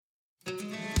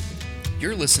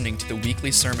You're listening to the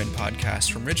weekly sermon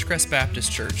podcast from Ridgecrest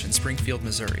Baptist Church in Springfield,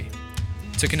 Missouri.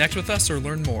 To connect with us or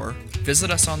learn more,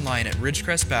 visit us online at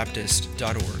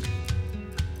ridgecrestbaptist.org.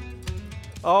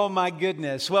 Oh my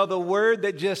goodness. Well, the word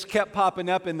that just kept popping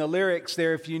up in the lyrics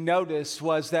there, if you notice,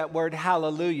 was that word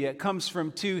hallelujah. It comes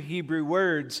from two Hebrew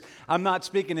words. I'm not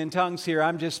speaking in tongues here.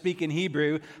 I'm just speaking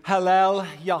Hebrew. Hallel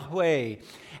Yahweh.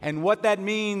 And what that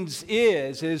means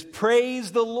is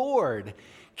praise the Lord.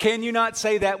 Can you not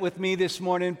say that with me this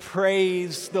morning?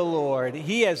 Praise the Lord.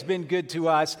 He has been good to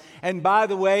us. And by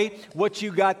the way, what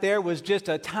you got there was just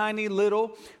a tiny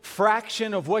little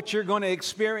fraction of what you're going to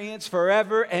experience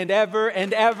forever and ever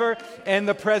and ever in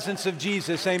the presence of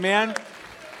Jesus. Amen?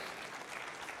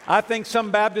 I think some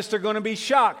Baptists are going to be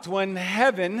shocked when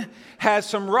heaven has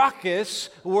some raucous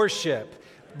worship.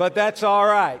 But that's all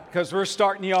right, because we're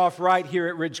starting you off right here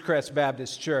at Ridgecrest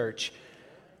Baptist Church.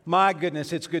 My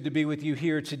goodness, it's good to be with you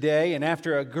here today. And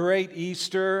after a great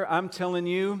Easter, I'm telling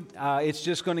you, it's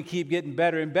just going to keep getting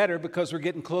better and better because we're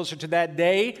getting closer to that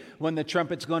day when the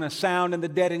trumpet's going to sound and the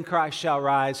dead in Christ shall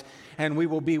rise, and we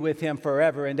will be with Him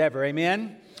forever and ever.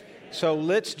 Amen? So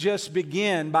let's just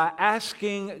begin by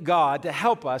asking God to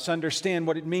help us understand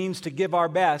what it means to give our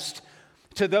best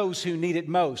to those who need it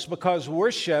most, because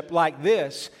worship like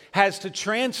this has to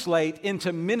translate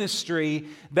into ministry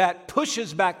that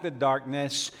pushes back the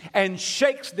darkness and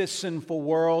shakes this sinful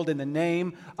world in the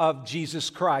name of Jesus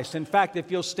Christ. In fact, if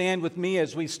you'll stand with me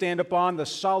as we stand upon the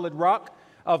solid rock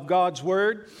of God's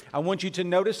Word, I want you to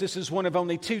notice this is one of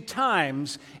only two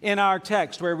times in our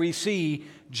text where we see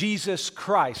Jesus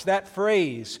Christ. That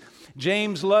phrase,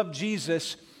 James loved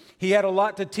Jesus. He had a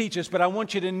lot to teach us, but I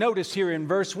want you to notice here in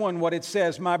verse 1 what it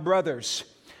says. My brothers,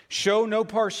 show no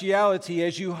partiality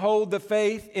as you hold the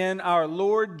faith in our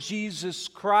Lord Jesus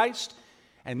Christ.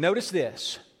 And notice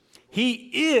this, He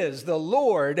is the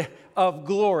Lord of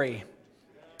glory.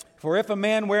 For if a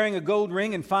man wearing a gold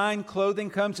ring and fine clothing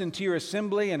comes into your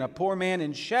assembly, and a poor man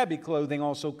in shabby clothing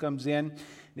also comes in,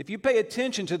 if you pay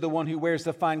attention to the one who wears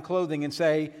the fine clothing and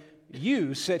say,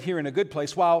 you sit here in a good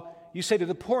place, while you say to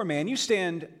the poor man, you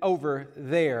stand over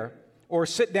there, or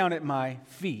sit down at my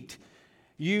feet.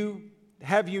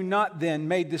 Have you not then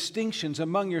made distinctions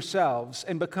among yourselves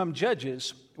and become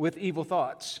judges with evil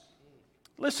thoughts?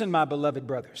 Listen, my beloved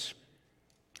brothers.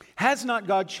 Has not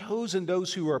God chosen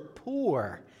those who are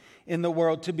poor in the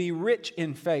world to be rich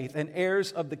in faith and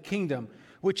heirs of the kingdom,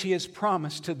 which He has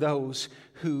promised to those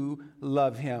who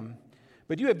love Him?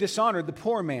 But you have dishonored the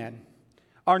poor man.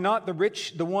 Are not the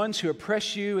rich the ones who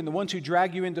oppress you and the ones who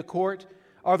drag you into court?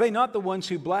 Are they not the ones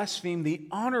who blaspheme the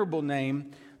honorable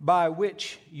name by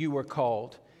which you were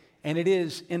called? And it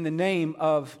is in the name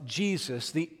of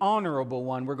Jesus, the honorable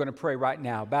one, we're going to pray right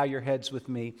now. Bow your heads with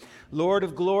me. Lord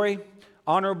of glory,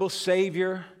 honorable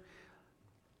Savior,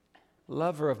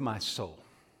 lover of my soul,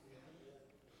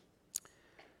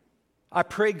 I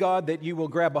pray, God, that you will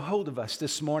grab a hold of us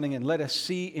this morning and let us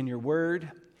see in your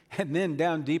word, and then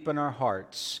down deep in our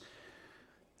hearts,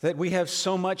 that we have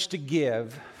so much to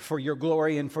give for your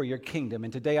glory and for your kingdom.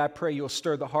 And today I pray you'll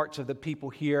stir the hearts of the people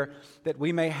here, that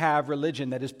we may have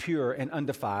religion that is pure and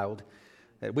undefiled,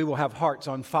 that we will have hearts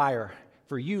on fire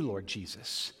for you, Lord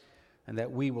Jesus, and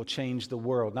that we will change the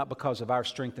world, not because of our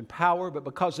strength and power, but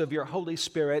because of your Holy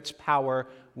Spirit's power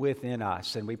within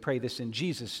us. And we pray this in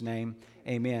Jesus' name.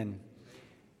 Amen.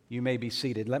 You may be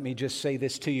seated. Let me just say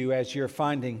this to you as you're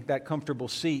finding that comfortable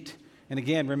seat. And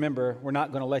again, remember, we're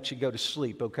not going to let you go to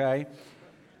sleep, okay?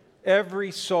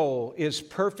 Every soul is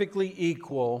perfectly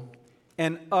equal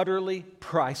and utterly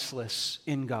priceless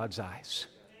in God's eyes.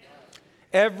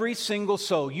 Every single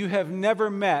soul. You have never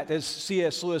met, as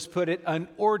C.S. Lewis put it, an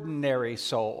ordinary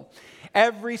soul.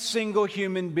 Every single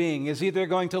human being is either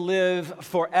going to live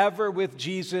forever with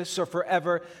Jesus or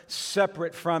forever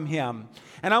separate from Him.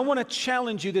 And I want to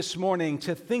challenge you this morning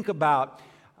to think about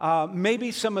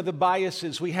maybe some of the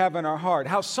biases we have in our heart.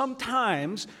 How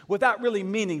sometimes, without really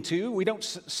meaning to, we don't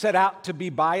set out to be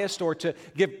biased or to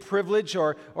give privilege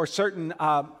or certain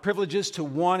privileges to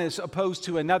one as opposed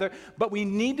to another. But we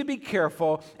need to be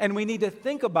careful, and we need to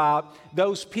think about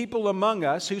those people among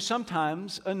us who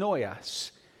sometimes annoy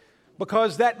us.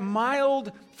 Because that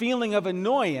mild feeling of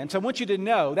annoyance, I want you to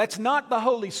know, that's not the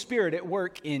Holy Spirit at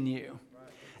work in you.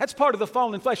 That's part of the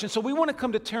fallen flesh. And so we want to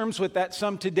come to terms with that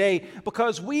some today,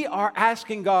 because we are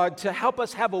asking God to help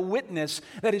us have a witness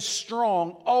that is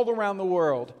strong all around the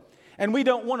world. And we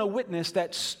don't want a witness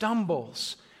that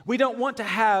stumbles. We don't want to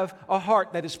have a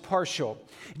heart that is partial.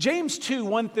 James 2,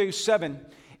 1 through 7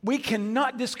 We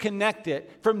cannot disconnect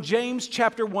it from James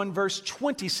chapter 1, verse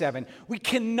 27. We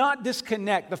cannot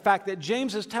disconnect the fact that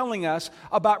James is telling us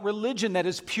about religion that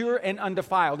is pure and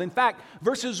undefiled. In fact,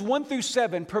 verses 1 through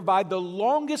 7 provide the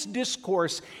longest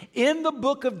discourse in the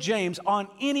book of James on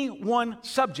any one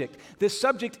subject. This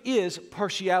subject is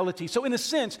partiality. So in a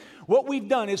sense, what we've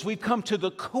done is we've come to the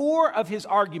core of his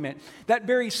argument, that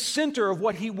very center of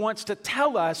what he wants to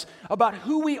tell us about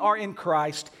who we are in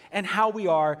Christ and how we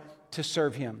are to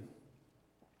serve him.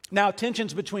 Now,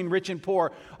 tensions between rich and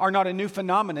poor are not a new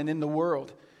phenomenon in the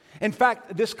world. In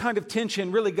fact, this kind of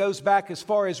tension really goes back as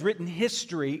far as written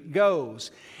history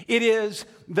goes. It is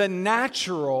the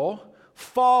natural,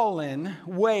 fallen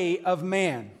way of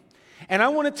man. And I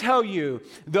want to tell you,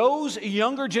 those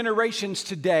younger generations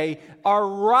today are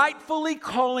rightfully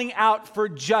calling out for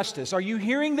justice. Are you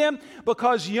hearing them?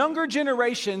 Because younger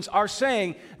generations are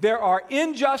saying there are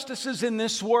injustices in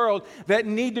this world that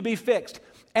need to be fixed.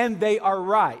 And they are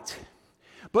right.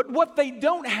 But what they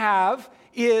don't have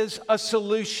is a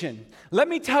solution. Let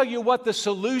me tell you what the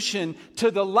solution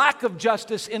to the lack of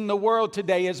justice in the world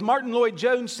today is. Martin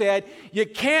Lloyd-Jones said, you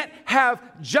can't have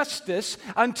justice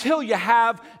until you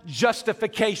have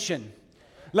justification.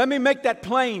 Let me make that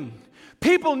plain.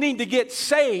 People need to get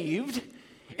saved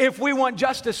if we want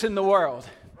justice in the world.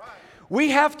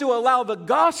 We have to allow the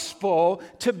gospel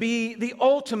to be the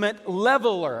ultimate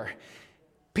leveler.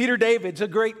 Peter Davids, a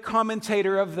great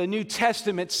commentator of the New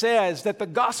Testament, says that the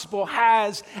gospel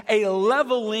has a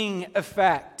leveling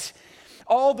effect.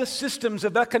 All the systems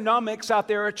of economics out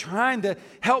there are trying to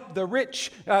help the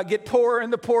rich get poorer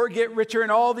and the poor get richer,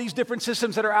 and all these different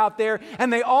systems that are out there,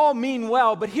 and they all mean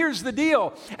well. But here's the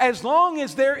deal. As long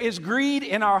as there is greed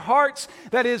in our hearts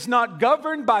that is not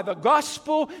governed by the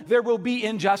gospel, there will be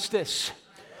injustice.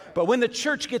 But when the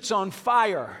church gets on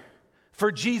fire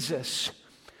for Jesus,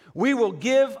 we will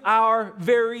give our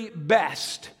very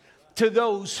best to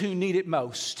those who need it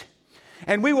most.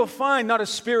 And we will find not a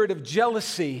spirit of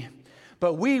jealousy,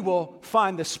 but we will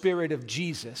find the spirit of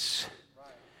Jesus.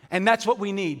 And that's what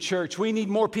we need, church. We need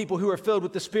more people who are filled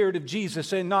with the spirit of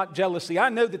Jesus and not jealousy. I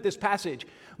know that this passage,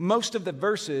 most of the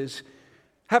verses,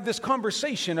 have this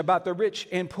conversation about the rich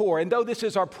and poor. And though this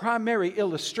is our primary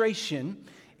illustration,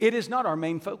 it is not our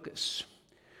main focus.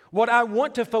 What I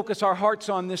want to focus our hearts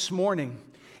on this morning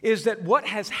is that what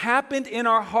has happened in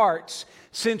our hearts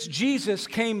since Jesus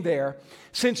came there,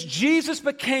 since Jesus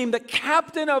became the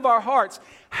captain of our hearts,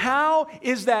 how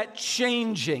is that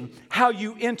changing how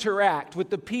you interact with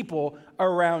the people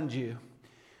around you?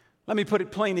 Let me put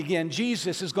it plain again.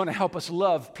 Jesus is going to help us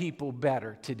love people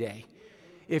better today.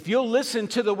 If you'll listen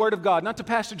to the Word of God, not to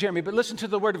Pastor Jeremy, but listen to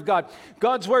the Word of God.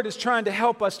 God's Word is trying to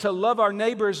help us to love our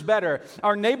neighbors better.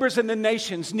 Our neighbors in the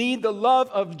nations need the love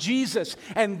of Jesus.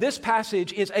 And this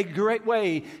passage is a great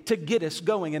way to get us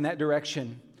going in that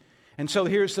direction. And so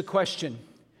here's the question.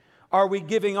 Are we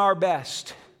giving our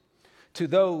best to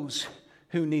those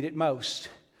who need it most?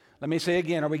 Let me say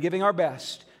again, are we giving our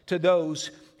best to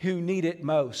those who need it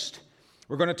most?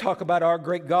 We're going to talk about our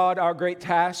great God, our great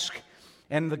task,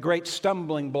 and the great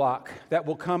stumbling block that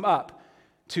will come up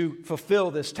to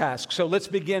fulfill this task. So let's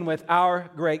begin with our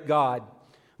great God.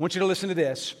 I want you to listen to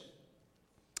this.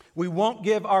 We won't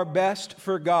give our best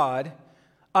for God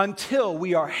until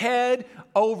we are head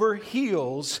over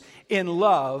heels in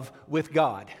love with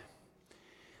God.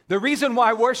 The reason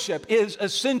why worship is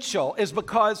essential is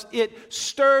because it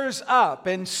stirs up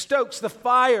and stokes the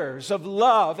fires of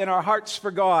love in our hearts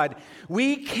for God.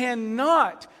 We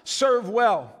cannot serve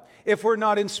well if we're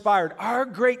not inspired. Our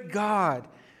great God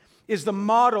is the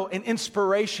model and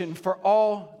inspiration for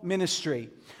all ministry.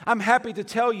 I'm happy to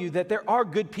tell you that there are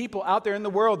good people out there in the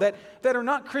world that are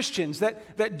not Christians,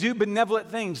 that do benevolent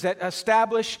things, that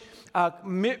establish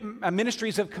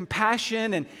ministries of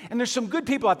compassion. And there's some good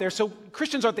people out there. So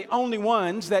Christians aren't the only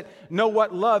ones that know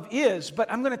what love is.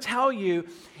 But I'm going to tell you,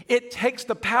 it takes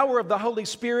the power of the Holy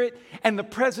Spirit and the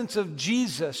presence of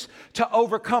Jesus to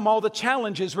overcome all the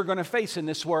challenges we're going to face in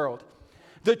this world.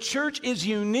 The church is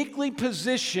uniquely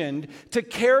positioned to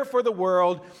care for the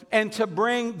world and to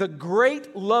bring the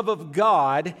great love of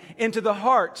God into the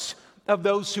hearts of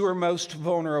those who are most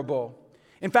vulnerable.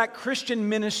 In fact, Christian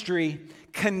ministry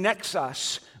connects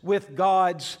us with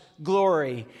God's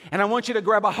glory. And I want you to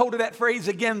grab a hold of that phrase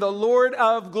again, the Lord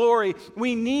of glory.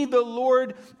 We need the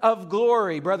Lord of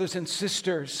glory, brothers and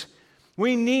sisters.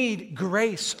 We need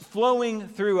grace flowing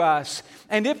through us.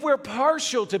 And if we're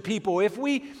partial to people, if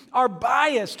we are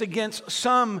biased against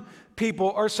some people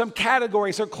or some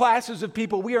categories or classes of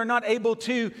people, we are not able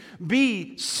to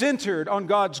be centered on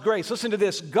God's grace. Listen to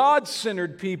this.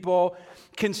 God-centered people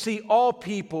can see all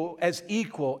people as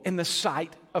equal in the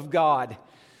sight of God.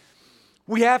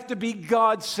 We have to be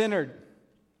God-centered.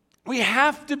 We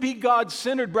have to be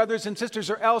God-centered, brothers and sisters,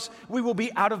 or else we will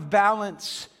be out of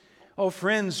balance. Oh,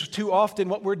 friends, too often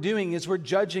what we're doing is we're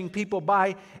judging people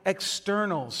by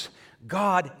externals.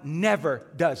 God never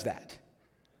does that.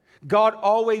 God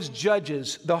always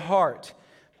judges the heart.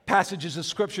 Passages of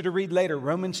Scripture to read later,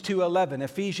 Romans 2:11,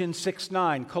 Ephesians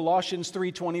 6:9, Colossians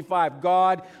 3:25.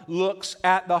 God looks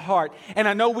at the heart. And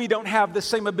I know we don't have the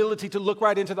same ability to look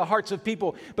right into the hearts of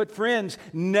people, but friends,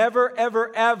 never,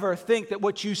 ever, ever think that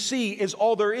what you see is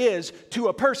all there is to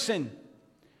a person.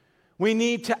 We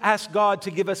need to ask God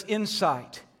to give us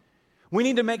insight. We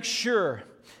need to make sure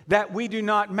that we do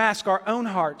not mask our own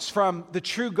hearts from the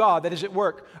true God that is at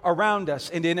work around us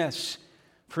and in us.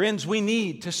 Friends, we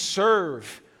need to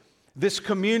serve this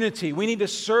community. We need to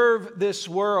serve this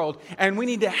world, and we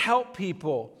need to help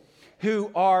people who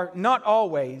are not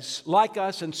always like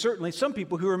us, and certainly some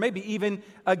people who are maybe even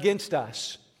against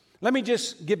us. Let me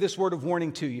just give this word of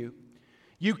warning to you.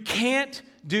 You can't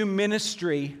do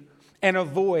ministry and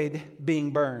avoid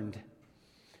being burned.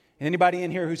 Anybody in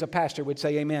here who's a pastor would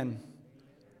say amen.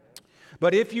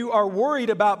 But if you are worried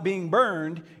about being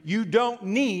burned, you don't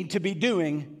need to be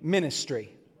doing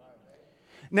ministry.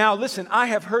 Now listen, I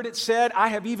have heard it said, I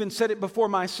have even said it before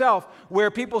myself, where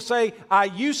people say, I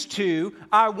used to,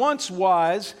 I once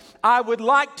was, I would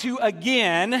like to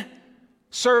again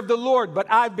serve the Lord,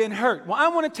 but I've been hurt. Well, I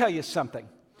want to tell you something.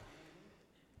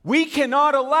 We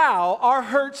cannot allow our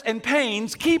hurts and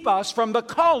pains keep us from the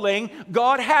calling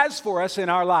God has for us in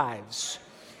our lives.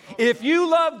 If you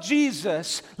love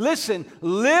Jesus, listen,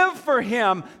 live for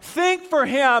Him, think for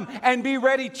Him, and be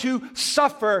ready to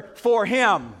suffer for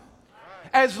Him.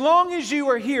 As long as you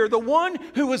are here, the one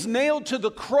who was nailed to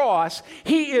the cross,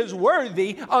 He is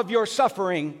worthy of your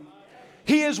suffering.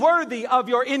 He is worthy of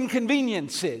your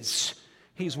inconveniences.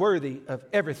 He's worthy of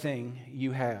everything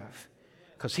you have,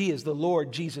 because He is the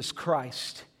Lord Jesus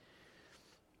Christ.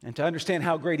 And to understand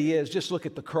how great He is, just look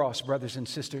at the cross, brothers and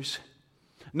sisters.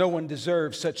 No one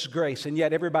deserves such grace, and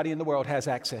yet everybody in the world has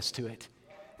access to it.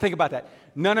 Think about that.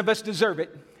 None of us deserve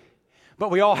it,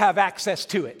 but we all have access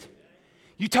to it.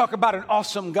 You talk about an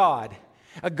awesome God,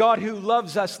 a God who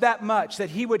loves us that much that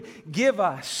He would give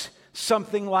us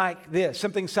something like this,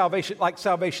 something like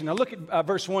salvation. Now look at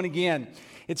verse 1 again.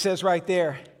 It says right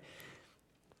there,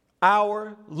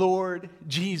 our Lord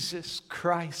Jesus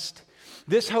Christ.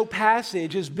 This whole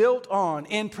passage is built on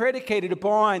and predicated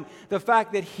upon the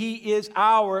fact that He is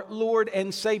our Lord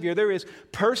and Savior. There is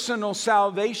personal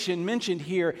salvation mentioned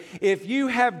here. If you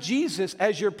have Jesus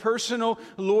as your personal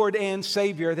Lord and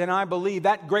Savior, then I believe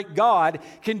that great God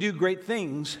can do great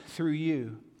things through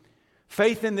you.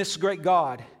 Faith in this great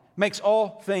God makes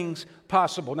all things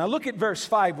possible. Now look at verse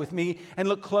 5 with me and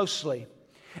look closely.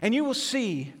 And you will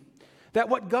see that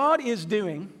what God is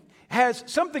doing has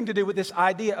something to do with this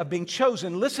idea of being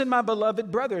chosen. Listen, my beloved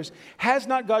brothers, has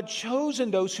not God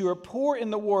chosen those who are poor in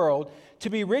the world to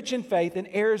be rich in faith and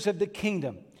heirs of the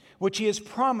kingdom, which He has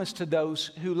promised to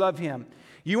those who love Him?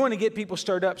 You want to get people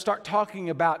stirred up, start talking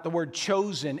about the word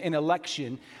chosen in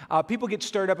election. People get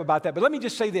stirred up about that. But let me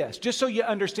just say this, just so you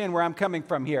understand where I'm coming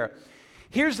from here.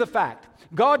 Here's the fact.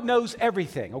 God knows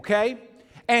everything, okay?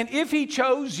 And if He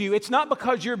chose you, it's not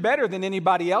because you're better than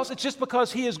anybody else. It's just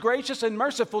because He is gracious and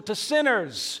merciful to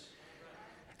sinners.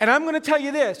 And I'm going to tell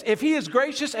you this. If He is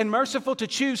gracious and merciful to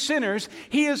choose sinners,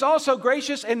 He is also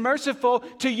gracious and merciful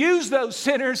to use those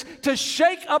sinners to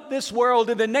shake up this world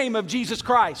in the name of Jesus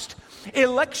Christ.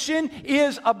 Election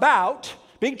is about,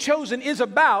 being chosen is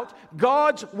about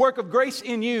God's work of grace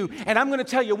in you. And I'm going to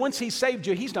tell you, once He saved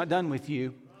you, He's not done with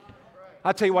you.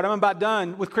 I'll tell you what, I'm about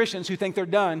done with Christians who think they're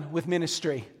done with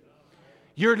ministry.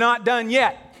 You're not done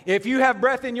yet. If you have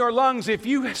breath in your lungs, if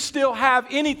you still have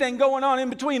anything going on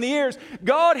in between the ears,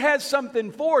 God has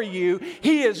something for you.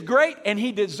 He is great and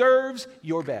He deserves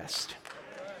your best.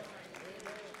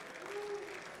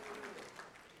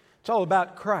 It's all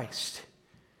about Christ.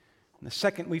 And the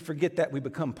second we forget that, we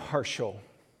become partial.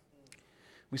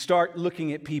 We start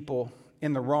looking at people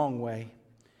in the wrong way.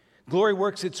 Glory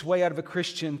works its way out of a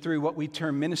Christian through what we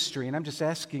term ministry. And I'm just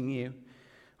asking you,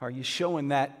 are you showing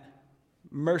that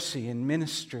mercy and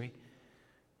ministry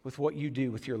with what you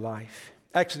do with your life?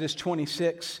 Exodus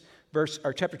 26,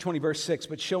 chapter 20, verse 6,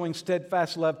 but showing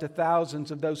steadfast love to thousands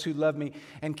of those who love me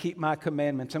and keep my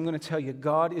commandments. I'm going to tell you,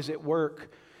 God is at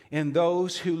work in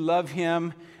those who love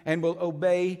Him and will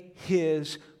obey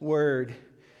His word.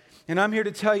 And I'm here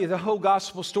to tell you the whole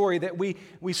gospel story that we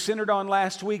centered on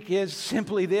last week is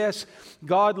simply this.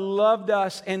 God loved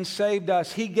us and saved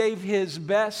us. He gave His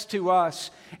best to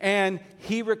us, and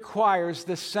He requires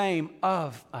the same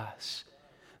of us.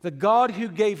 The God who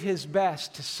gave His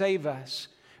best to save us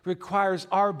requires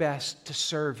our best to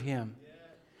serve Him.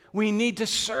 We need to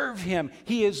serve Him.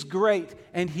 He is great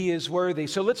and He is worthy.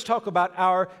 So let's talk about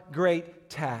our great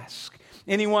task.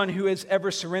 Anyone who has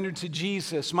ever surrendered to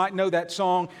Jesus might know that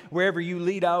song, "Wherever you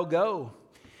lead, I'll go."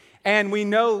 And we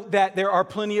know that there are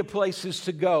plenty of places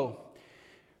to go.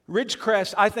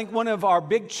 Ridgecrest, I think one of our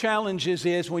big challenges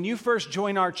is when you first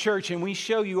join our church and we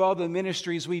show you all the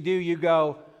ministries we do, you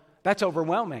go, "That's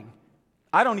overwhelming.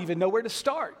 I don't even know where to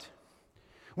start."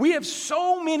 We have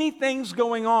so many things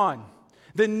going on.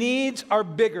 The needs are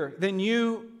bigger than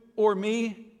you or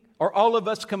me or all of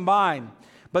us combined.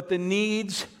 But the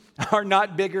needs are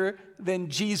not bigger than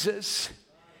Jesus.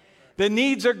 The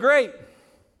needs are great.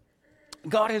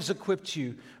 God has equipped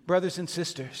you, brothers and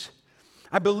sisters.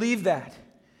 I believe that.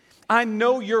 I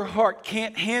know your heart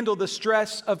can't handle the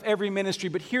stress of every ministry,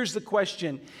 but here's the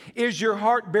question. Is your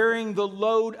heart bearing the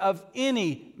load of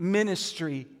any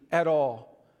ministry at all?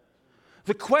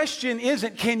 The question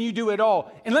isn't, can you do it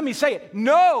all? And let me say it,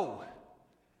 no.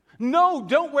 No,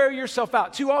 don't wear yourself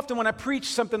out. Too often when I preach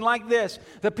something like this,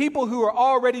 the people who are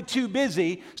already too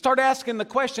busy start asking the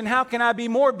question, how can I be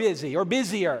more busy or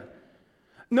busier?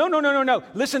 No.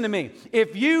 Listen to me.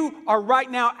 If you are right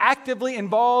now actively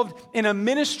involved in a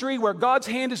ministry where God's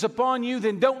hand is upon you,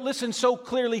 then don't listen so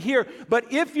clearly here.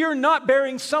 But if you're not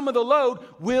bearing some of the load,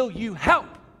 will you help?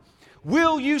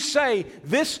 Will you say,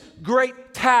 this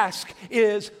great task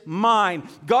is mine?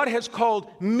 God has called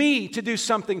me to do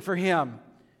something for Him.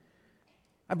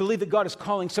 I believe that God is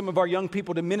calling some of our young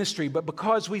people to ministry, but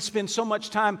because we spend so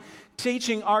much time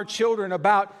teaching our children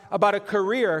about a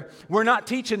career, we're not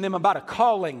teaching them about a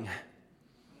calling.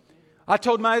 I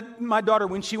told my daughter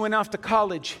when she went off to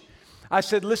college, I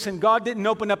said, listen, God didn't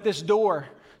open up this door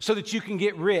so that you can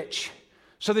get rich,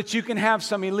 so that you can have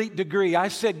some elite degree. I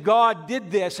said, God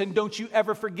did this, and don't you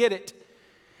ever forget it.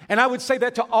 And I would say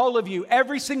that to all of you.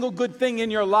 Every single good thing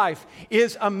in your life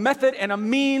is a method and a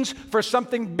means for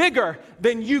something bigger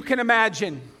than you can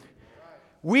imagine.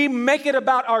 We make it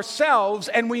about ourselves,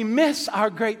 and we miss our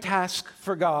great task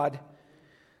for God.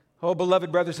 Oh,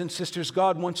 beloved brothers and sisters,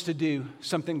 God wants to do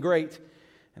something great.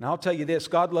 And I'll tell you this,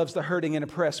 God loves the hurting and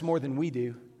oppressed more than we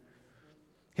do.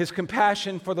 His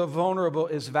compassion for the vulnerable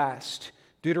is vast.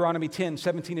 Deuteronomy 10,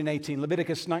 17 and 18,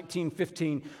 Leviticus 19,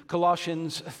 15,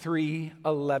 Colossians 3,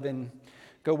 11.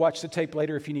 Go watch the tape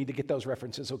later if you need to get those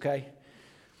references, okay?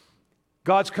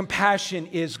 God's compassion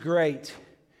is great.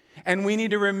 And we need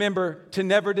to remember to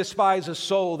never despise a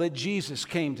soul that Jesus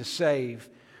came to save.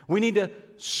 We need to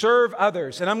serve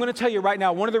others. And I'm going to tell you right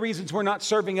now, one of the reasons we're not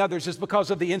serving others is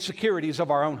because of the insecurities of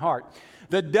our own heart.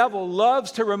 The devil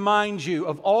loves to remind you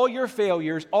of all your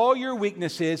failures, all your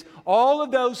weaknesses, all of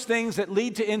those things that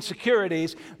lead to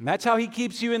insecurities. And that's how he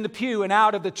keeps you in the pew and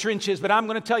out of the trenches. But I'm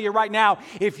going to tell you right now,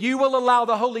 if you will allow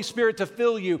the Holy Spirit to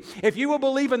fill you, if you will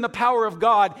believe in the power of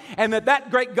God and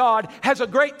that great God has a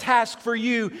great task for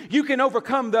you, you can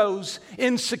overcome those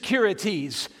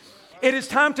insecurities. It is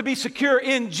time to be secure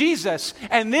in Jesus,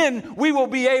 and then we will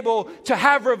be able to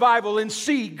have revival and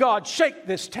see God shake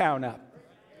this town up.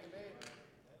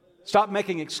 Stop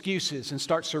making excuses and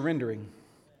start surrendering.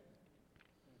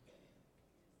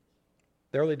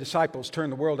 The early disciples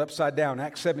turned the world upside down.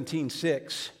 Acts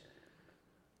 17:6.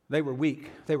 They were weak.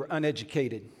 They were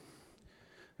uneducated.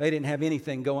 They didn't have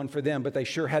anything going for them, but they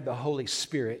sure had the Holy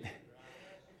Spirit.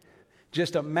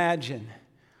 Just imagine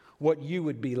what you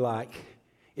would be like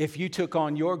if you took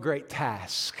on your great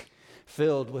task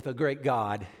filled with a great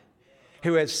God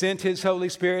who has sent His Holy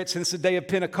Spirit since the day of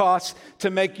Pentecost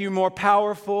to make you more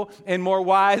powerful and more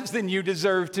wise than you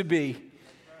deserve to be.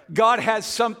 God has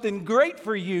something great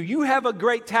for you. You have a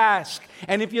great task.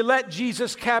 And if you let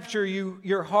Jesus capture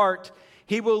your heart,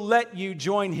 He will let you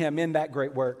join Him in that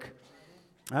great work.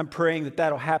 I'm praying that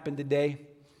that'll happen today.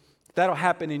 That'll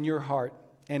happen in your heart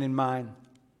and in mine.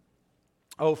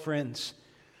 Oh, friends,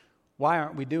 why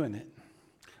aren't we doing it?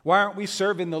 Why aren't we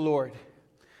serving the Lord?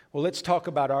 Well, let's talk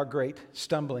about our great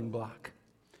stumbling block.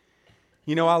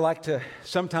 You know, I like to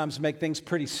sometimes make things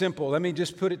pretty simple. Let me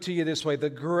just put it to you this way. The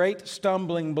great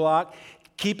stumbling block,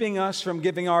 keeping us from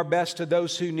giving our best to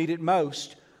those who need it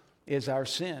most, is our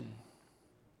sin.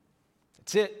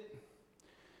 That's it.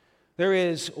 There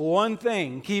is one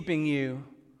thing keeping you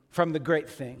from the great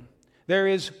thing. There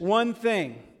is one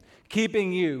thing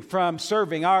keeping you from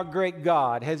serving our great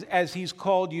God as He's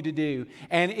called you to do,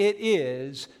 and it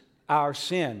is our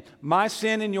sin. My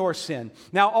sin and your sin.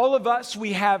 Now, all of us,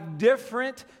 we have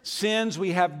different sins.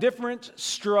 We have different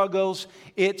struggles.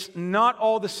 It's not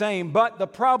all the same, but the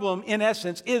problem, in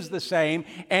essence, is the same,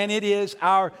 and it is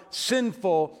our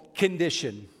sinful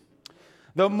condition.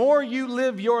 The more you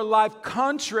live your life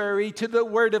contrary to the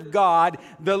Word of God,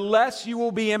 the less you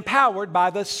will be empowered by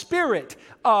the Spirit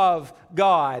of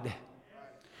God.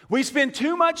 We spend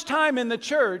too much time in the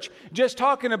church just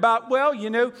talking about, well,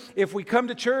 if we come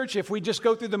to church, if we just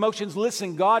go through the motions,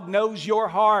 listen, God knows your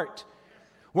heart.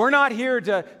 We're not here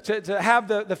to have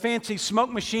the fancy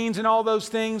smoke machines and all those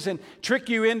things and trick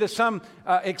you into some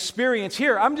experience.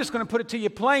 Here, I'm just going to put it to you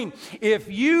plain.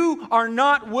 If you are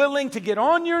not willing to get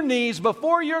on your knees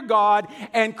before your God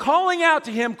and calling out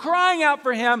to Him, crying out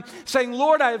for Him, saying,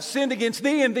 Lord, I have sinned against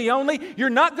Thee and Thee only, you're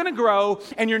not going to grow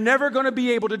and you're never going to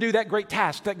be able to do that great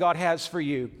task that God has for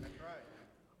you.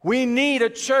 We need a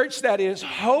church that is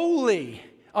holy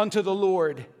unto the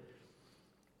Lord.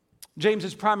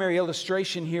 James's primary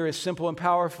illustration here is simple and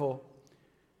powerful.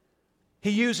 He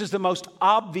uses the most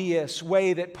obvious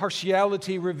way that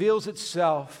partiality reveals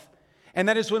itself, and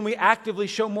that is when we actively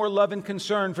show more love and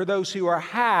concern for those who are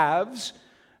haves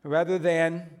rather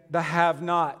than the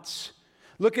have-nots.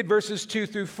 Look at verses 2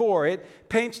 through 4. It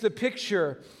paints the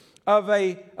picture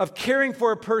of caring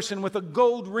for a person with a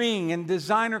gold ring and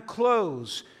designer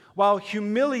clothes while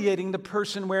humiliating the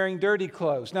person wearing dirty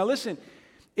clothes. Now listen,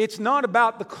 it's not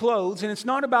about the clothes and it's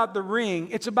not about the ring.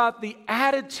 It's about the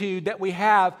attitude that we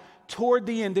have toward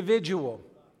the individual.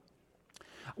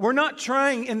 We're not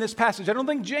trying in this passage, I don't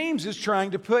think James is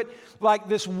trying to put like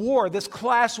this war, this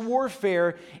class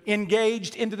warfare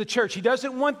engaged into the church. He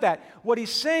doesn't want that. What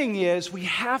he's saying is we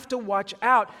have to watch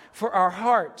out for our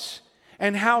hearts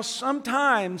and how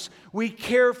sometimes we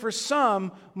care for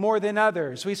some more than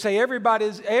others. We say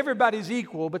everybody's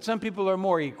equal, but some people are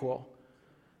more equal.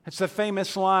 It's the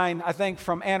famous line, I think,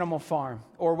 from Animal Farm,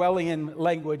 Orwellian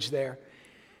language there.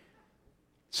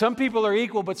 Some people are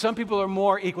equal, but some people are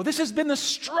more equal. This has been the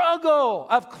struggle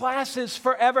of classes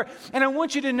forever. And I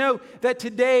want you to know that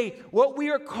today, what we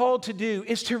are called to do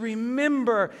is to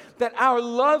remember that our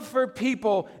love for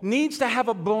people needs to have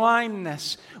a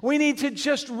blindness. We need to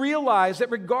just realize that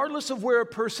regardless of where a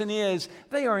person is,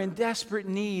 they are in desperate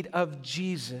need of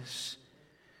Jesus.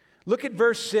 Look at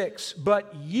verse 6.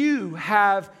 But you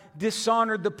have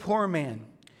dishonored the poor man.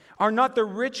 Are not the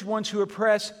rich ones who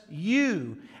oppress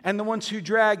you and the ones who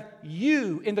drag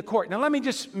you into court? Now let me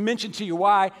just mention to you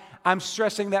why I'm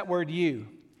stressing that word you.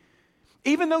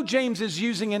 Even though James is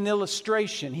using an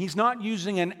illustration, he's not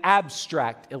using an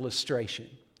abstract illustration.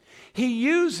 He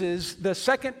uses the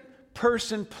second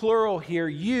person plural here,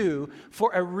 you,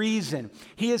 for a reason.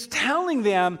 He is telling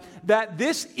them that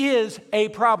this is a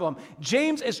problem.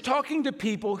 James is talking to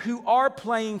people who are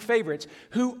playing favorites,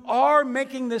 who are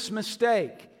making this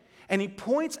mistake. And he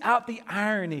points out the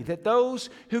irony that those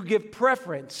who give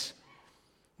preference,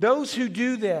 those who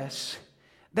do this,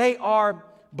 they are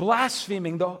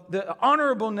blaspheming the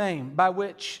honorable name by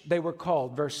which they were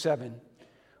called. Verse 7.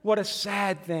 What a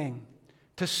sad thing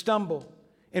to stumble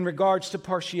in regards to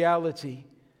partiality.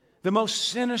 The most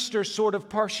sinister sort of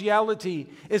partiality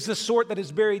is the sort that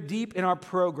is buried deep in our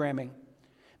programming.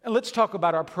 And let's talk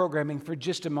about our programming for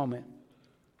just a moment.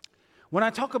 When I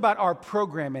talk about our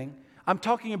programming, I'm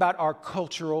talking about our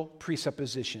cultural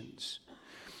presuppositions.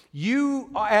 You,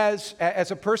 as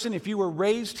a person, if you were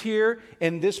raised here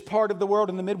in this part of the world,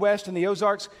 in the Midwest and the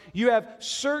Ozarks, you have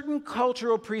certain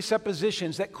cultural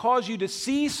presuppositions that cause you to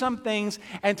see some things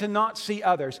and to not see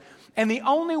others. And the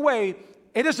only way,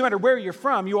 it doesn't matter where you're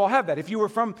from, you all have that. If you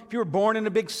were born in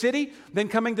a big city, then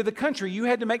coming to the country, you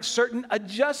had to make certain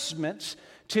adjustments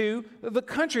to the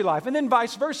country life. And then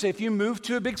vice versa. If you move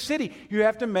to a big city, you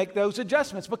have to make those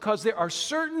adjustments because there are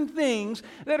certain things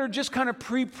that are just kind of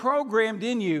pre-programmed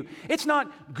in you. It's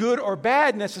not good or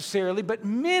bad necessarily, but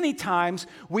many times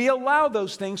we allow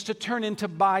those things to turn into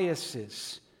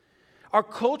biases. Our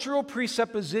cultural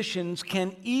presuppositions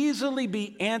can easily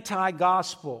be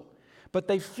anti-gospel, but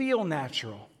they feel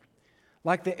natural,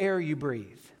 like the air you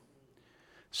breathe.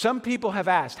 Some people have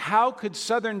asked, how could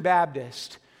Southern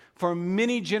Baptists for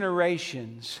many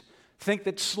generations think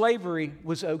that slavery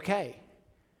was okay?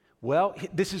 Well,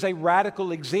 this is a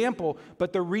radical example,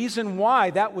 but the reason why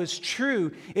that was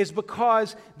true is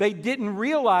because they didn't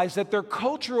realize that their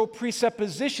cultural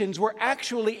presuppositions were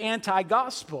actually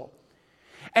anti-gospel.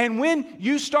 And when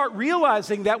you start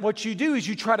realizing that, what you do is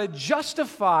you try to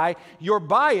justify your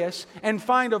bias and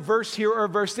find a verse here or a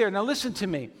verse there. Now listen to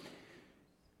me.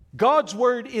 God's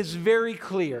word is very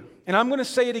clear. And I'm going to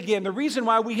say it again. The reason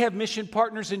why we have mission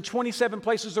partners in 27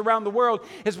 places around the world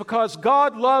is because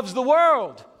God loves the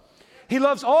world. He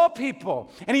loves all people.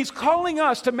 And He's calling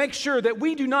us to make sure that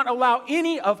we do not allow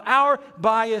any of our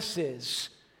biases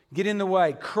get in the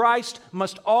way. Christ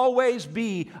must always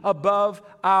be above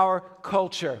our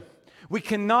culture. We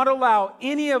cannot allow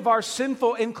any of our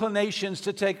sinful inclinations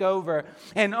to take over.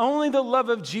 And only the love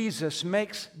of Jesus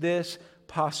makes this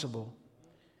possible.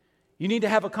 You need to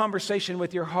have a conversation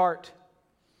with your heart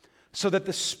so that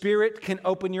the Spirit can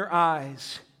open your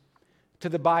eyes to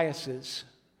the biases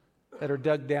that are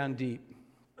dug down deep.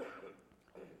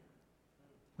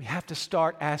 We have to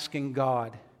start asking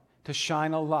God to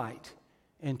shine a light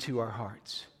into our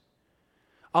hearts.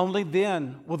 Only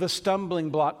then will the stumbling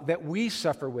block that we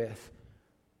suffer with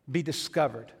be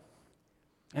discovered.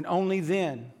 And only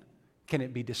then can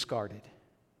it be discarded.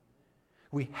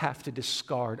 We have to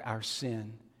discard our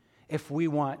sin if we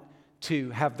want to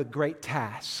have the great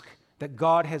task that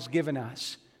God has given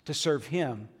us to serve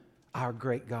Him, our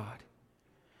great God.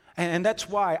 And that's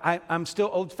why I'm still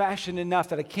old-fashioned enough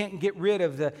that I can't get rid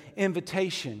of the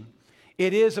invitation.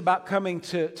 It is about coming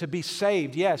to be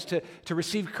saved, yes, to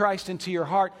receive Christ into your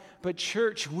heart. But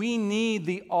church, we need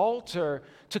the altar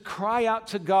to cry out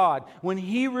to God when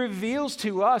He reveals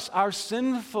to us our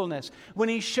sinfulness, when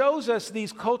He shows us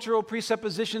these cultural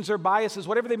presuppositions or biases,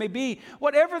 whatever they may be,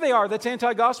 whatever they are that's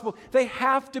anti-gospel, they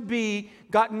have to be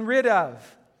gotten rid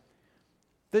of.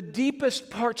 The deepest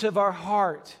parts of our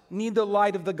heart need the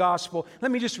light of the gospel.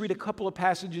 Let me just read a couple of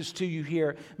passages to you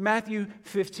here. Matthew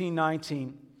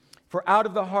 15:19. For out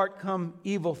of the heart come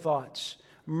evil thoughts,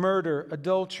 murder,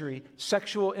 adultery,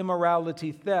 sexual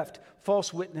immorality, theft,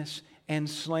 false witness, and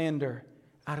slander.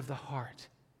 Out of the heart.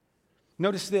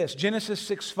 Notice this, Genesis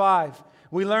 6:5.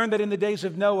 We learn that in the days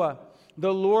of Noah,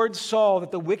 the Lord saw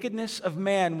that the wickedness of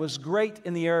man was great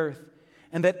in the earth,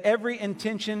 and that every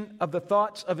intention of the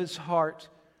thoughts of his heart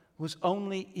was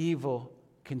only evil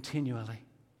continually.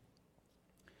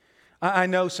 I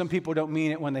know some people don't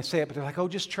mean it when they say it, but they're like, oh,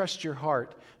 just trust your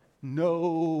heart.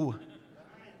 No.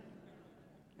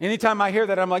 Anytime I hear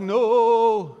that, I'm like,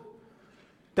 no.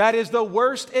 That is the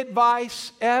worst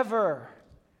advice ever.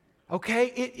 Okay?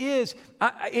 It is.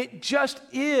 It just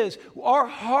is. Our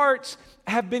hearts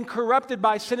have been corrupted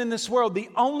by sin in this world. The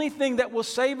only thing that will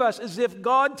save us is if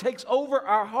God takes over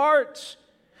our hearts.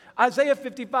 Isaiah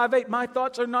 55:8, my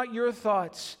thoughts are not your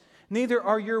thoughts, neither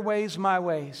are your ways my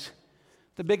ways.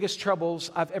 The biggest troubles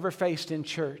I've ever faced in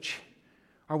church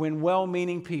are when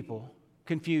well-meaning people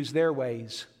confuse their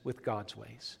ways with God's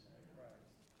ways.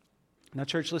 Now,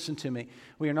 church, listen to me.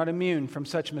 We are not immune from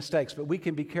such mistakes, but we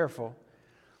can be careful.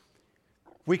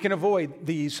 We can avoid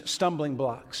these stumbling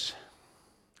blocks.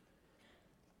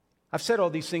 I've said all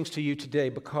these things to you today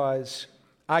because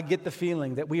I get the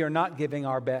feeling that we are not giving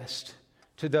our best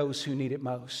to those who need it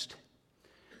most.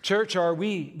 Church, are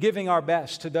we giving our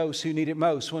best to those who need it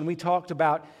most? When we talked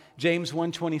about James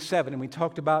 1:27 and we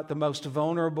talked about the most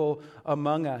vulnerable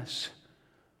among us,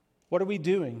 what are we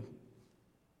doing?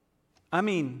 I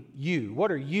mean you.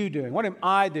 What are you doing? What am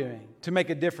I doing to make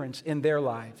a difference in their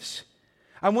lives?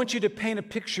 I want you to paint a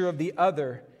picture of the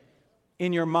other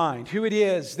in your mind. Who it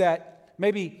is that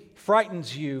maybe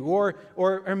frightens you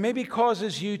or maybe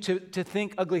causes you to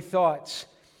think ugly thoughts.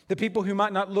 The people who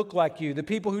might not look like you, the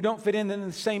people who don't fit in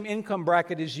the same income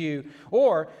bracket as you,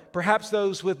 or perhaps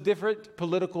those with different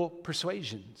political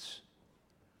persuasions.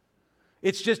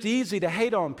 It's just easy to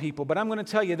hate on people, but I'm going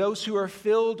to tell you, those who are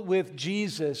filled with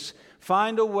Jesus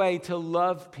find a way to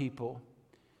love people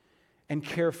and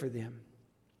care for them.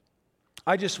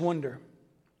 I just wonder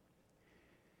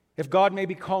if God may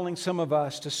be calling some of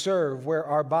us to serve where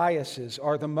our biases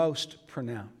are the most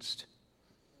pronounced.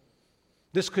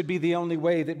 This could be the only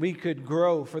way that we could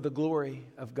grow for the glory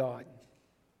of God.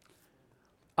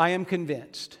 I am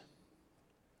convinced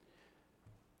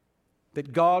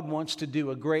that God wants to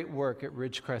do a great work at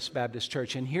Ridgecrest Baptist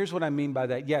Church. And here's what I mean by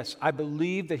that. Yes, I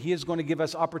believe that He is going to give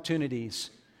us opportunities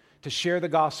to share the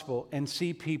gospel and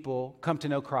see people come to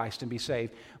know Christ and be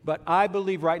saved. But I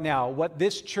believe right now what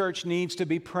this church needs to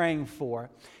be praying for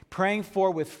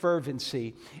with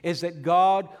fervency, is that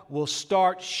God will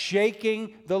start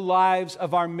shaking the lives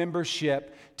of our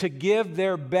membership to give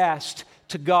their best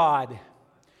to God,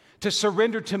 to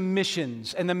surrender to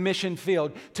missions and the mission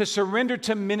field, to surrender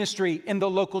to ministry in the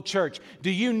local church.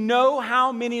 Do you know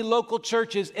how many local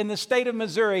churches in the state of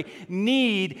Missouri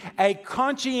need a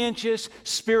conscientious,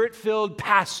 Spirit-filled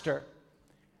pastor?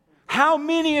 How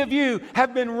many of you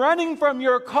have been running from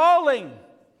your calling?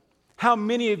 How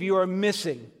many of you are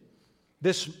missing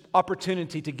this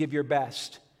opportunity to give your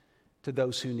best to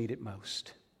those who need it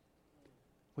most?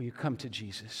 Will you come to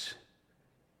Jesus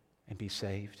and be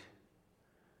saved?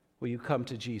 Will you come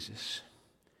to Jesus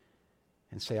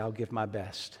and say, I'll give my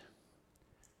best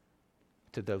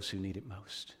to those who need it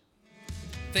most?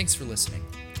 Thanks for listening.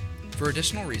 For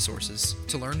additional resources,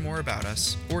 to learn more about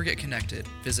us, or get connected,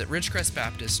 visit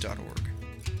ridgecrestbaptist.org.